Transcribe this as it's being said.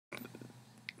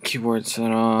Keyboard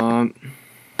setup.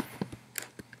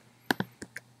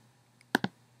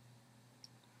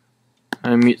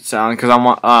 I mute sound because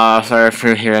I'm sorry if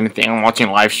you hear anything. I'm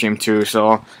watching live stream too,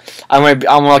 so I'm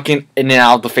looking in and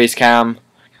out the face cam.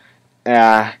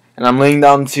 Yeah, and I'm laying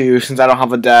down too since I don't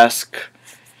have a desk.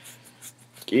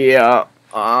 Yeah,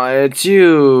 it's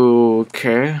you.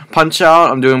 Okay, Punch Out.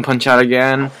 I'm doing Punch Out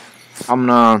again. I'm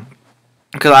gonna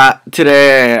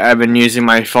today I've been using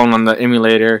my phone on the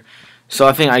emulator, so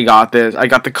I think I got this. I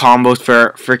got the combos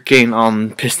for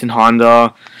freaking Piston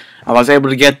Honda. I was able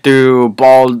to get through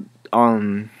Bald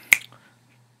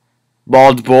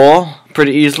Bull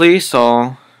pretty easily,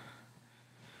 so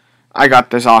I got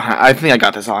this all. I think I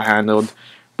got this all handled,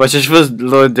 but it just feels a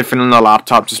little different on the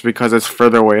laptop just because it's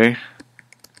further away.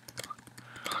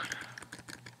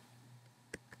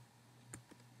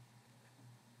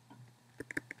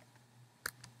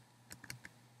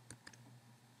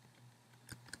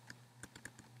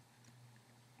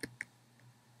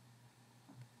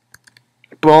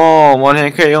 Boom! One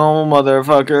hit KO,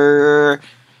 motherfucker.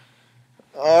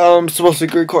 I'm supposed to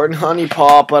be recording Honey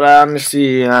Pop, but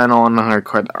honestly, I don't want to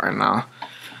record that right now.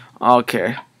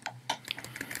 Okay.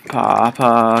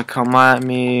 Papa, come at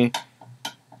me.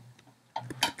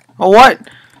 Oh, what?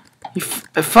 You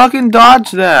fucking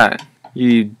dodged that,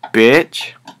 you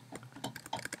bitch.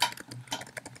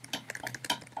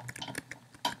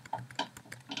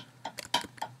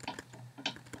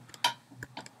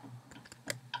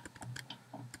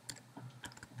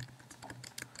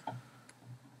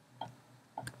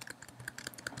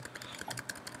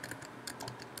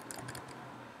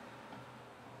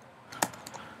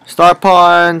 Star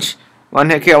Punch! One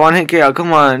hit KO,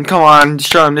 come on,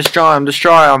 destroy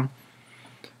him.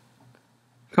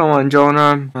 Come on,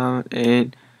 Jonah.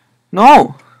 8.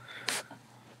 No!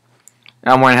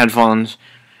 I'm wearing headphones,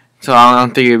 so I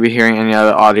don't think you'll be hearing any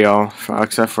other audio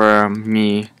except for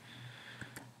me.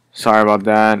 Sorry about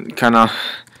that.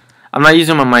 I'm not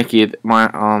using my mic either, my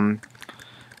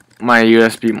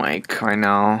USB mic right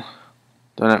now.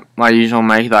 My usual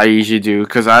mic that I usually do,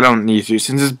 because I don't need to,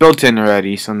 since it's built in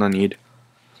already, so no need.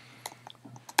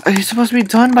 It's supposed to be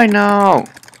done by now.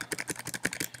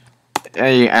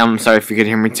 I'm sorry if you could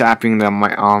hear me tapping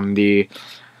the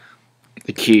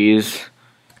keys.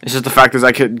 It's just the fact that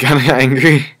I get kind of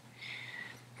angry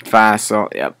fast, so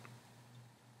yep.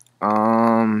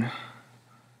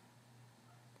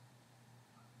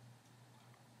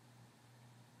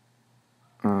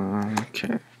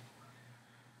 Okay.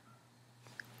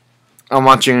 I'm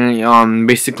watching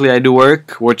Basically I Do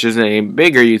Work, which is a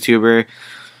bigger YouTuber.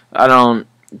 I don't,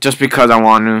 just because I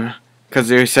want to, because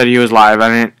they said he was live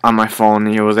on my phone,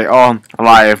 and he was like, oh,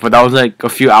 live, but that was like a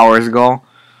few hours ago,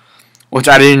 which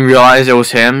I didn't realize it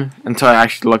was him until I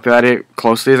actually looked at it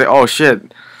closely. It's like, oh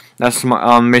shit, that's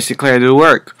my Basically I Do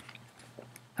Work.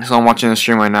 So I'm watching the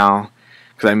stream right now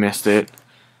because I missed it.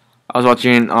 I was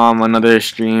watching another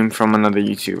stream from another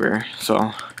YouTuber,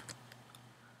 so.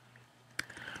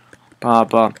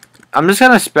 Papa. I'm just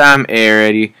gonna spam A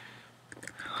already.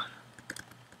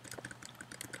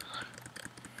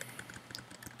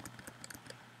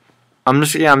 I'm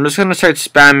just gonna start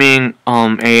spamming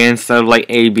A instead of like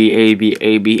A B A B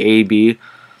A B A B,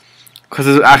 because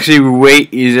it's actually way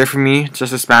easier for me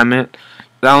just to spam it.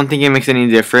 I don't think it makes any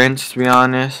difference, to be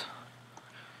honest.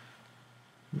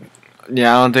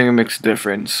 Yeah, I don't think it makes a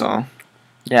difference. So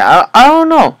yeah, I don't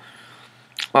know.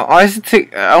 Why does it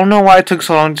take? I don't know why it took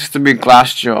so long just to be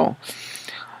Glass Joe.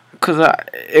 Cause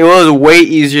it was way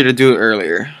easier to do it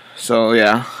earlier. So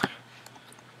yeah,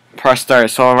 press start.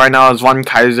 So right now it's one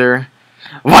Kaiser.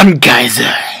 I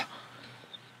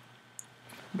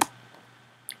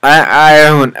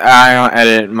don't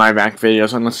edit my back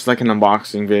videos unless it's like an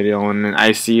unboxing video and then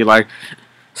I see like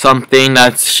something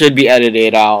that should be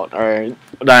edited out or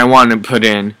that I want to put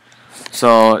in.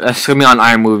 So that's gonna be on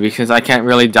iMovie because I can't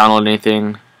really download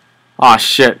anything. Oh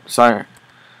shit, sorry.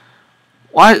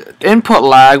 What? Input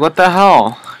lag? What the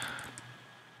hell?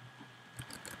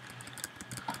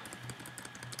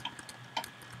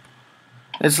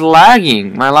 It's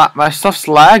lagging. My stuff's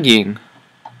lagging.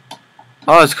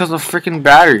 Oh, it's because of freaking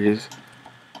batteries.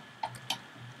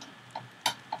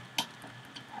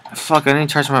 Fuck, I need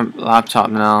to charge my laptop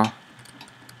now.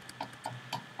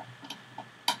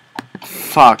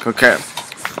 Fuck, okay.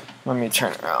 Let me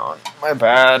turn around. My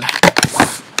bad.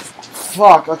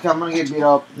 Fuck, okay, I'm gonna get beat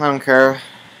up. I don't care.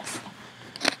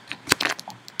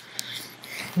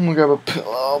 I'm gonna grab a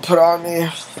pillow, put it on me.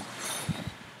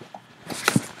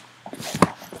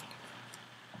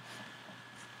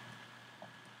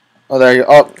 Oh, there you go.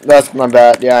 Oh, that's my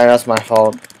bad. Yeah, that's my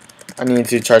fault. I need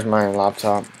to charge my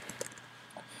laptop.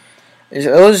 It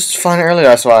was fun earlier,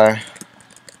 that's why.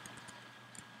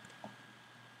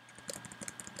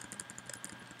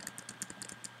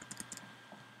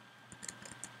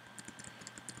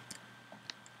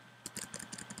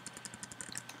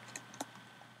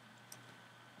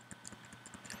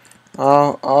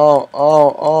 Oh, oh,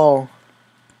 oh, oh.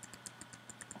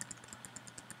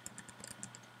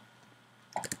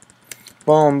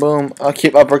 Boom, boom. I'll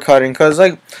keep uppercutting, cause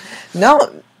like now,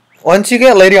 once you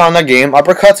get later on the game,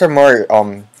 uppercuts are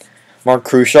more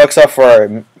crucial, except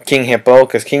for King Hippo,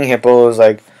 cause King Hippo is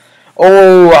like,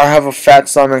 oh, I have a fat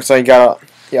stomach, so you gotta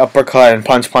uppercut and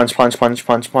punch, punch, punch, punch,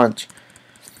 punch, punch.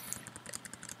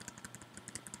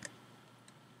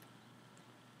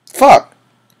 Fuck.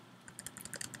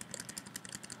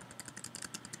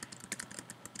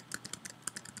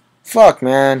 Fuck,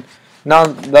 man. Now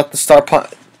let the start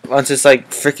punch. Once it's like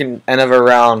freaking end of a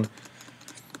round,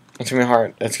 it's gonna be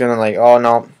hard. It's gonna like, oh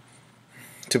no,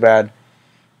 too bad.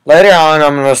 Later on,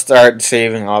 I'm gonna start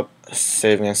saving up,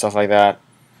 saving and stuff like that.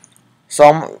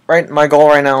 So my goal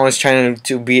right now is trying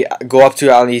to go up to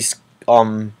at least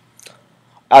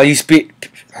beat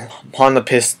Honda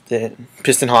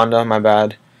Piston Honda. My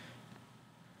bad.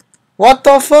 What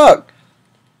the fuck?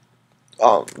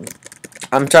 Um,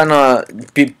 I'm trying to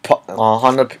beat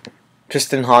Honda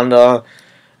Piston Honda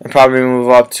and probably move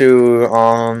up to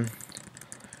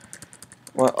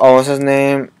what's his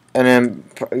name, and then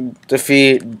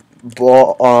defeat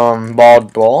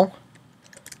Bald Bull.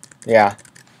 Yeah,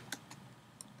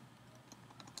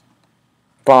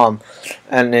 bomb,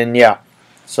 and then yeah.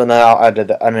 So now I'll edit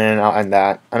that, and then I'll end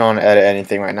that. I don't want to edit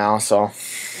anything right now, so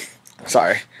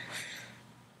sorry.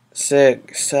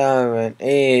 6, 7,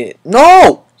 8.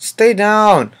 No, stay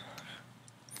down.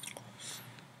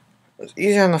 It's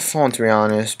easier on the phone, to be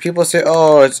honest. People say,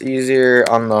 "Oh, it's easier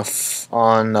on the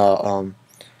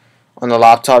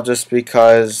laptop just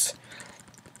because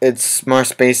it's more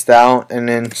spaced out, and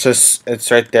then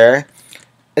it's right there."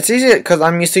 It's easier because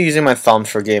I'm used to using my thumb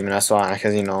for gaming. That's why,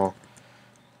 because you know,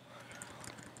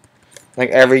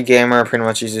 like every gamer pretty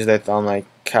much uses their thumb. Like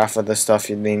half of the stuff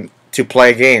you need to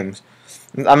play games.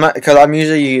 I'm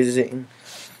usually using.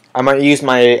 I might use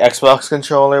my Xbox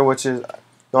controller, which is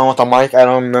the one with the mic. I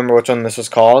don't remember which one this was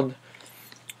called.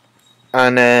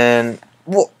 And then,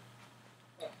 whoa,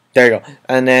 there you go.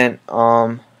 And then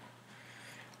I'm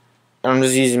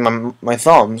just using my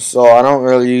thumbs, so I don't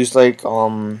really use like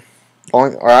the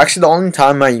only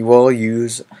time I will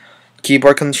use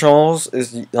keyboard controls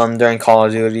is during Call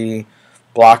of Duty,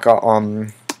 what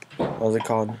was it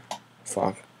called?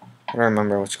 Fuck, I don't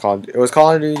remember what it's called. It was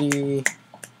Call of Duty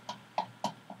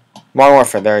Modern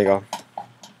Warfare. There you go.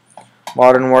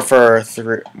 Modern Warfare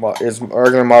 3. Well, is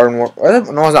regular Modern Warfare.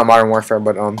 No, it's not Modern Warfare,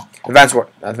 but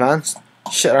Advanced.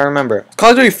 Shit, I remember.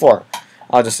 Call of Duty 4.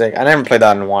 I'll just say I never played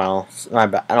that in a while. My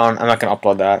bad. I'm not gonna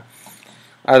upload that.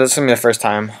 This is gonna be the first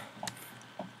time.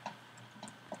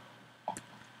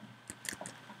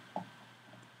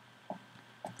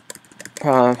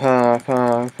 Pa pa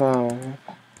pa pa.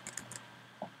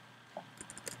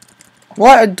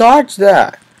 What? I dodged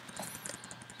that.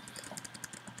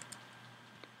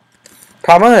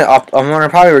 Probably I'm gonna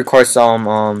probably record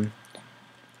some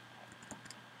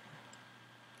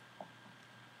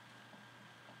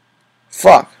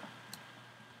fuck.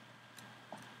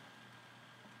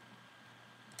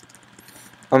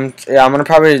 Yeah, I'm gonna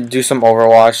probably do some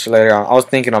Overwatch later on. I was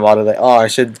thinking about it, like, oh, I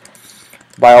should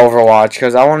buy Overwatch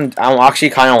because I actually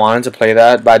kind of wanted to play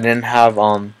that, but I didn't have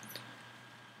an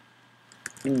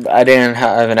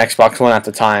Xbox One at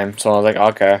the time, so I was like,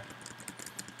 okay.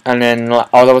 And then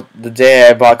the day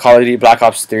I bought Call of Duty Black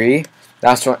Ops 3,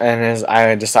 that's when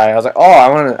I decided I was like,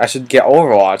 oh, I should get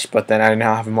Overwatch, but then I didn't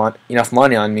have enough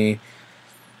money on me.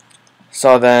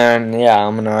 So then, yeah,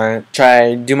 I'm gonna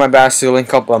do my best to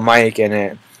link up a mic in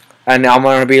it. And I'm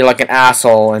gonna be like an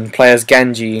asshole and play as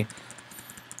Genji.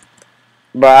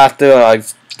 But I have to like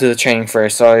do the training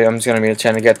first, so I'm just gonna be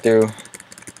trying to get through.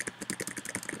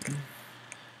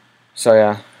 So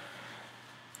yeah.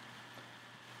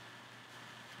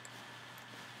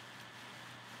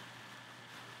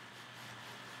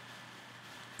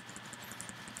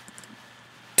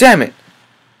 Damn it!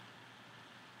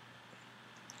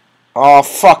 Oh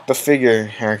fuck the figure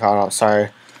haircut. Oh, sorry.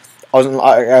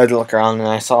 I had to look around and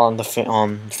I saw on the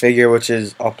figure, which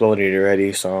is uploaded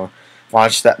already. So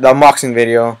watch the unboxing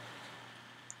video,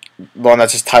 the one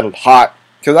that's just titled "Hot."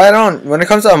 Because when it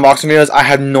comes to unboxing videos, I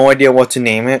have no idea what to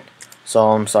name it. So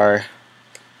I'm sorry.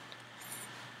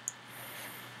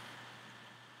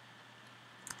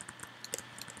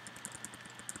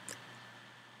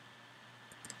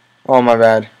 Oh my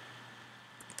bad.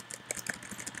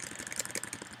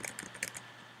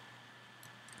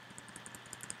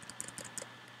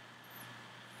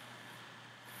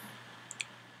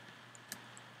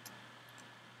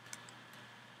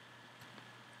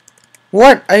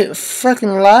 What? I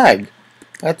fucking lag.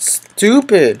 That's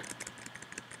stupid.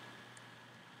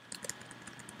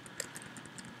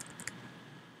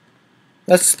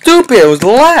 That's stupid. It was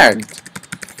lagged.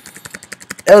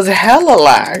 It was hella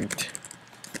lagged.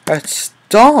 That's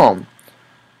dumb.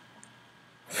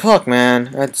 Fuck,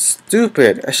 man. That's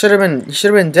stupid. He should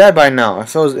have been dead by now.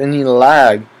 If there was any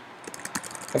lag.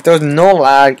 If there was no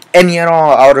lag, any at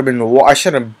all, I would have been. I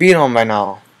should have beat him by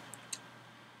now.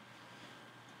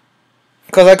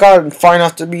 Cause I got far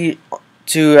enough to be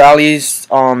to at least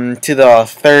to the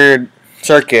 3rd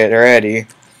circuit already.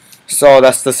 So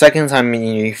that's the 2nd time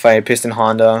you fight Piston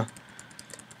Honda.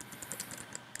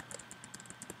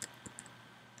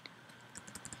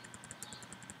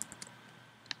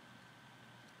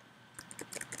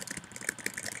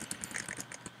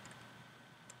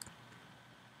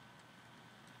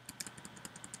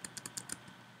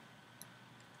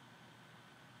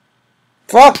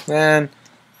 Fuck, man.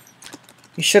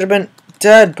 You should have been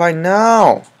dead by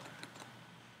now.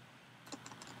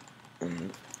 You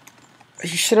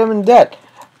should have been dead.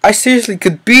 I seriously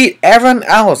could beat everyone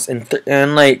else in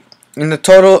the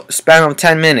total span of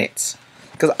 10 minutes.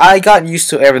 Cause I got used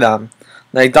to everything.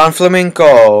 Like Don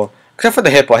Flamenco, except for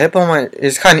the Hippo. Hippo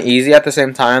is kind of easy at the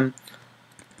same time.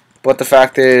 But the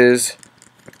fact is,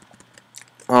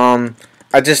 I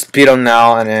just beat him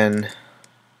now and then.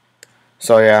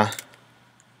 So yeah.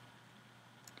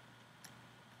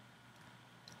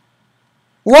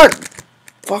 What?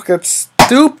 Fuck, that's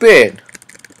stupid.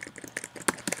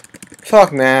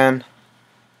 Fuck, man.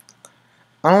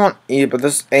 I don't want to eat, but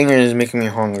this anger is making me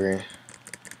hungry.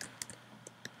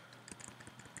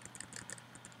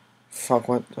 Fuck,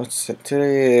 what's it?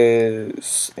 Today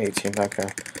is 18th, okay.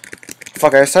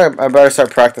 Fuck, I better start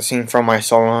practicing from my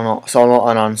solo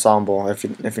and ensemble, if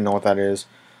you know what that is.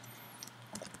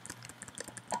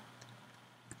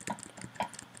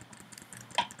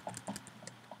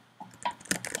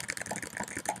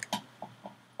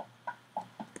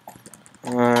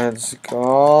 Let's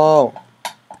go.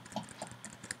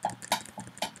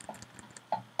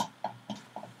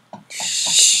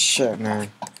 Shit,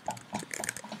 man.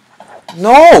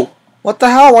 No! What the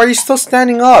hell? Why are you still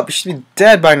standing up? You should be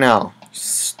dead by now.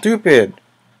 Stupid.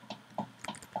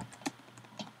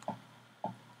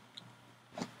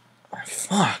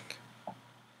 Fuck.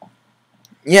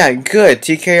 Yeah, good.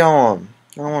 TKO him.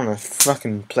 I don't want to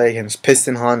fucking play against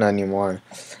Piston Honda anymore.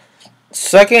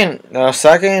 Second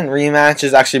rematch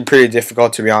is actually pretty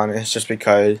difficult, to be honest, just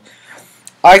because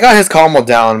I got his combo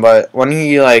down, but when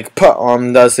he like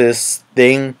does his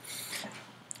thing,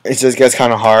 it just gets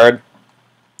kind of hard.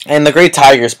 And the Great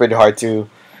Tiger is pretty hard too,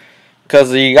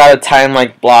 because you gotta time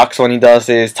like blocks when he does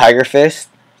his Tiger Fist,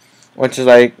 which is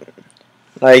like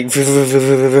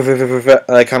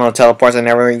kind of teleports and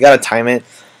everything. You gotta time it.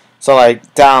 So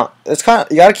like down, it's kind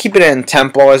of, you gotta keep it in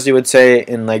tempo, as you would say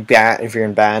in like band, if you're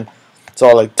in band.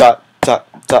 So like dot dot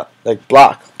dot, like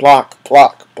block block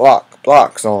block block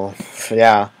block. So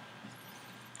yeah.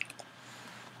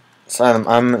 So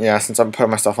I'm since I'm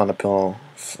putting myself on the pillow.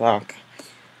 Fuck.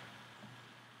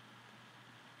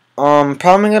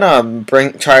 Probably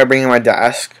gonna try bringing my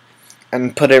desk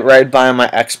and put it right by my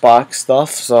Xbox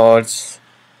stuff. So it's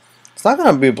not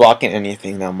gonna be blocking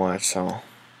anything that much. So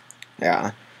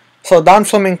yeah. So Don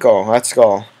Flamenco, let's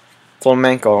go.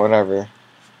 Flamenco, whatever.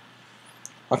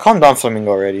 I'll call him Don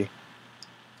Flamingo already.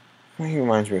 He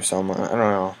reminds me of someone. I don't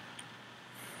know.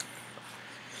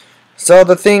 So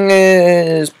the thing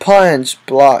is punch,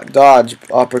 block, dodge,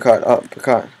 uppercut,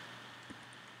 uppercut.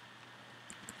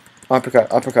 Uppercut,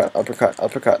 uppercut, uppercut,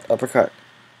 uppercut, uppercut.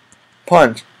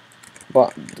 Punch.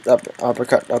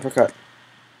 Uppercut, uppercut.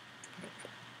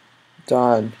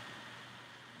 Dodge.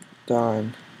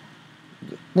 Dodge.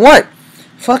 What?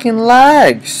 Fucking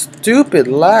lag. Stupid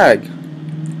lag.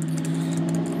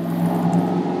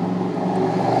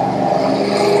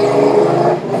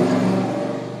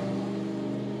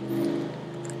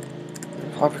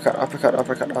 Uppercut, uppercut,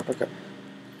 uppercut, uppercut.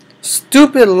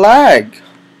 Stupid lag.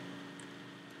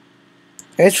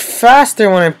 It's faster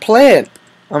when I play it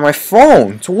on my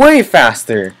phone. It's way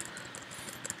faster.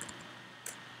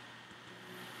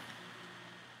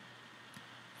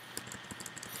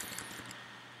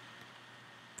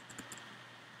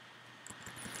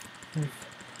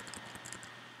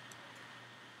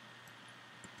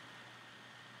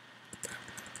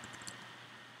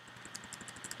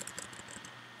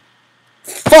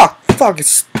 Fuck, it's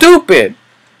stupid.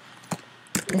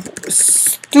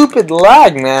 Stupid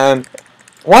lag, man.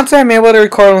 Once I'm able to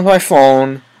record with my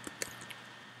phone,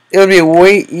 it would be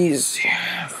way easier.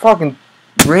 Fucking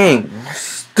ring.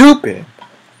 Stupid.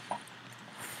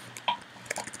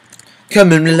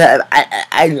 Come in,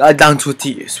 I down to a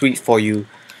tea. Sweet for you.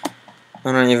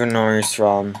 I don't even know where he's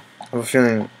from. I have a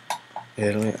feeling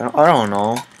Italy. I don't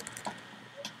know.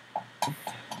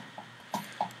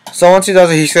 So once he does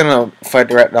it, he's gonna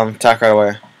fight right attack right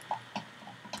away.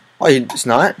 Oh, it's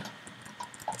not?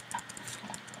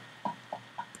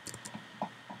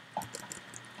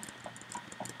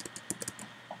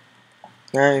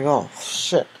 There you go.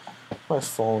 Shit. My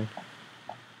phone.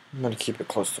 I'm gonna keep it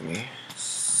close to me.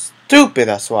 Stupid,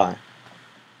 that's why.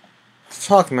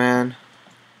 Fuck, man.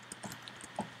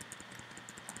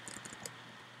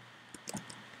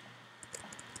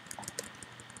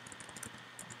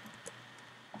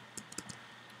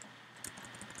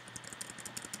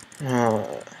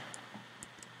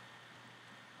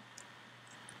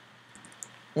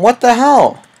 What the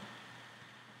hell?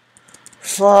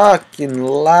 Fucking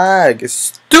lag. It's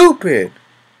stupid.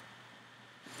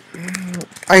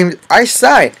 I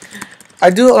said I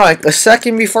do it like a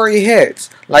second before he hits,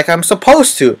 like I'm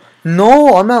supposed to.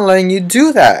 No, I'm not letting you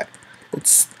do that.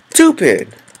 It's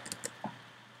stupid.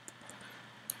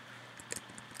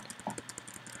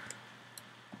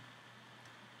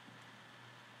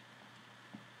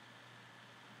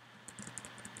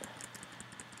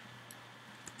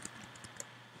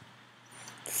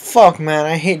 Fuck, man,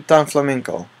 I hate Don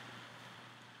Flamenco.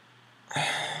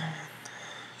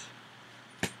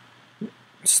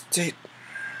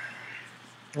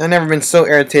 I've never been so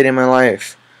irritated in my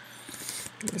life.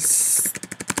 It's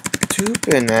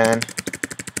stupid, man.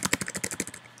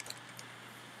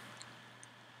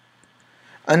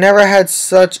 I never had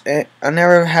such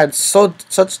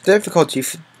difficulty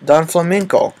with Don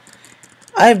Flamenco.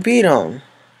 I beat him.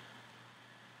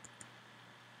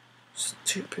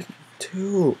 Stupid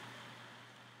too.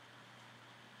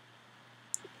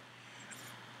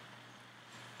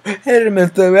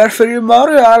 Helvete, varför är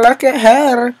Mario alla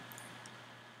här?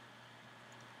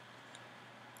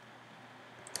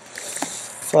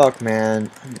 Fuck, man.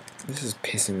 This is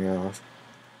pissing me off.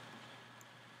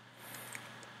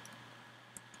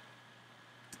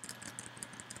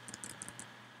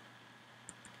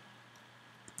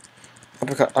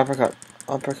 Uppercut, uppercut,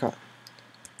 uppercut.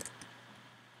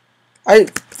 I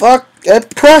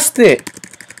pressed it!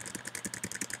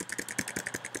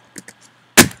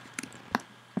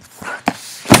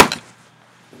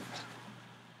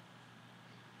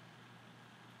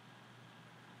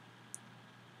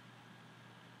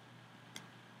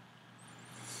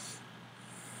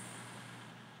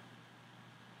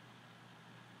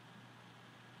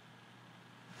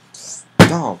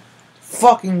 Dumb.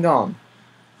 Fucking dumb.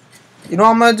 You know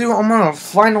what I'm gonna do? I'm gonna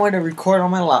find a way to record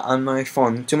on my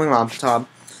phone to my laptop.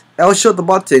 I'll show the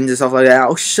buttons and stuff like that.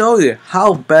 I'll show you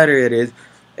how better it is.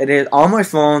 It is on my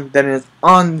phone than it is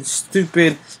on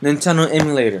stupid Nintendo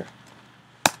emulator.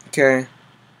 Okay.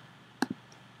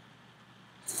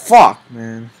 Fuck,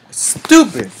 man. It's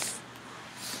stupid.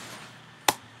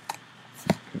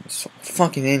 I'm so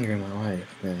fucking angry in my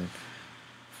life, man.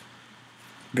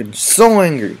 I've been so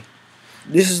angry.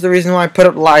 This is the reason why I put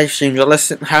up live streams. I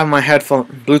have my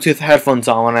Bluetooth headphones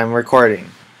on when I'm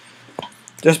recording.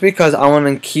 Just because I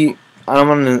want to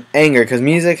anger, because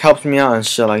music helps me out and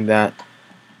shit like that.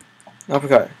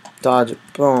 Uppercut, dodge,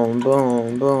 boom,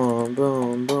 boom, boom,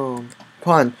 boom, boom.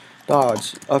 Punch,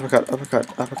 dodge, uppercut,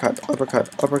 uppercut, uppercut,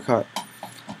 uppercut, uppercut.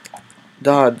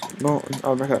 Dodge, boom,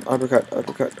 uppercut, uppercut,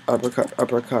 uppercut, uppercut,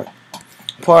 uppercut.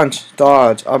 Punch,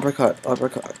 dodge, uppercut,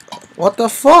 uppercut. What the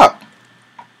fuck?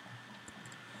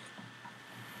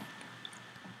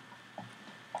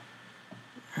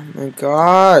 Oh my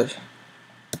god.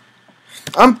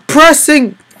 I'm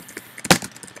pressing.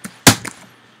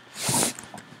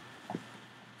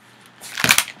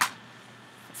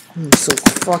 I'm so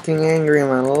fucking angry in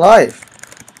my life.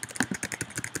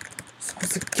 I'm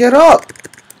supposed to get up.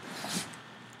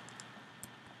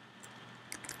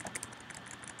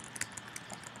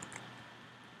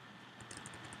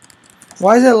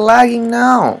 Why is it lagging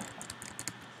now?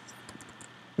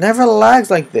 Never lags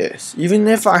like this, even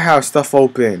if I have stuff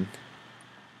open.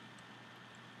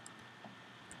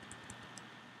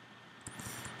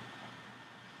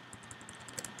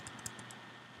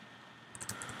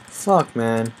 Fuck,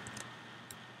 man.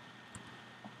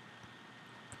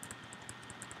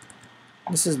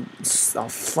 This is a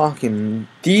fucking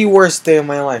the worst day of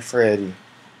my life already.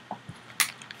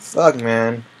 Fuck,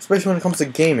 man. Especially when it comes to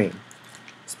gaming.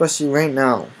 Especially right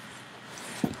now.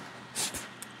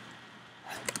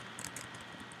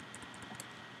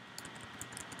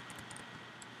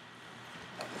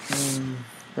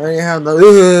 I already have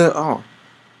the oh.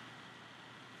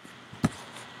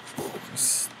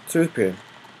 Stupid.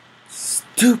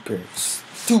 Stupid.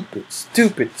 Stupid.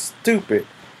 Stupid. Stupid.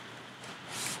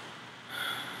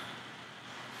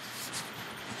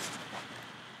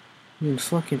 I mean,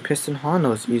 fucking Piston Honda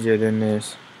is easier than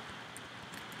this.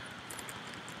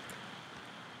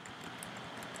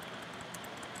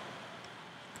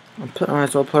 I might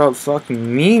as well put out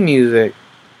fucking me music.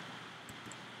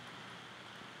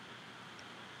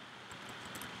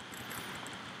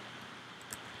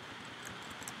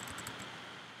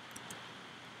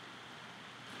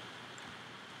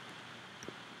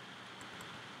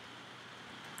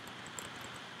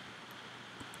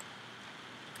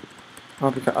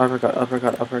 Uppercut, uppercut,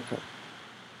 uppercut, uppercut.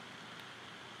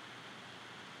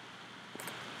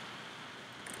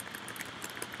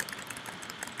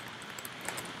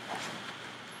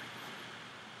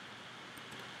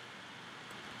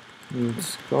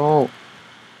 Let's go.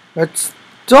 That's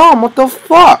dumb, what the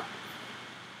fuck?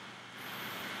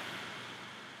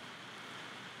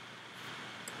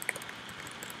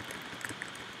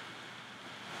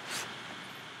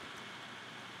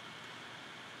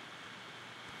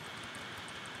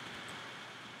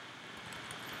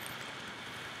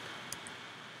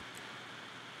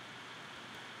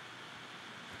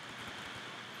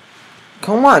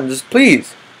 Come on, just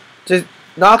please. Just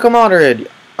knock him out already.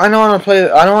 I don't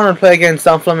want to play against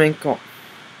San Flamenco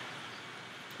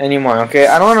anymore, okay?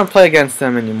 I don't want to play against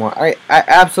them anymore. I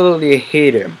absolutely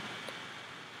hate him.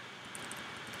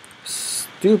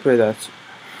 Stupid, that's...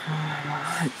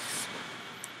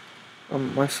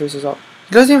 my face is up.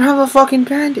 He doesn't even have a fucking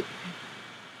bandit.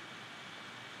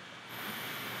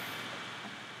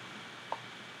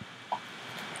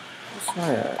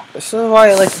 This is why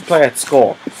I like to play at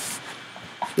school.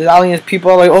 The audience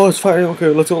people are like, oh, it's fine, okay,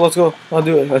 let's go, I'll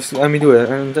do it, let me do it,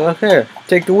 and okay,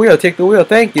 take the wheel,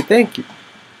 thank you.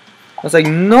 I was like,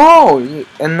 no,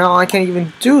 and now I can't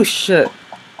even do shit.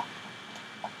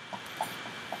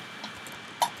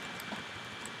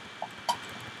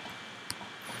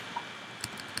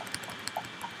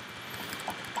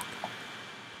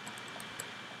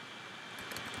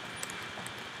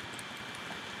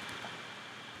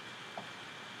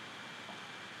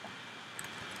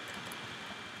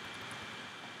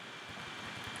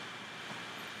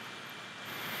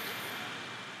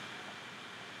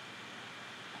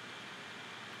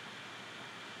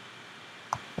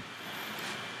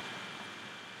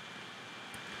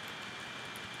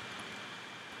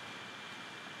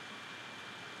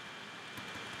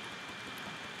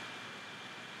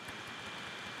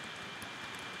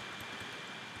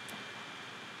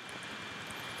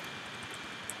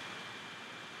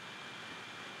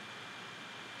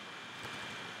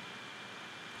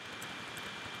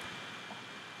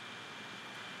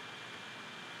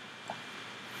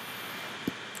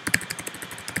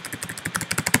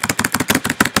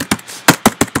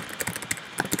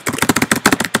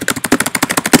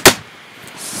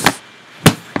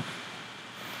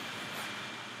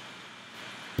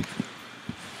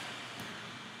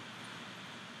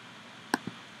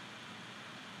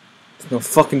 There's no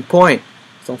fucking point.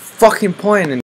 There's no fucking point in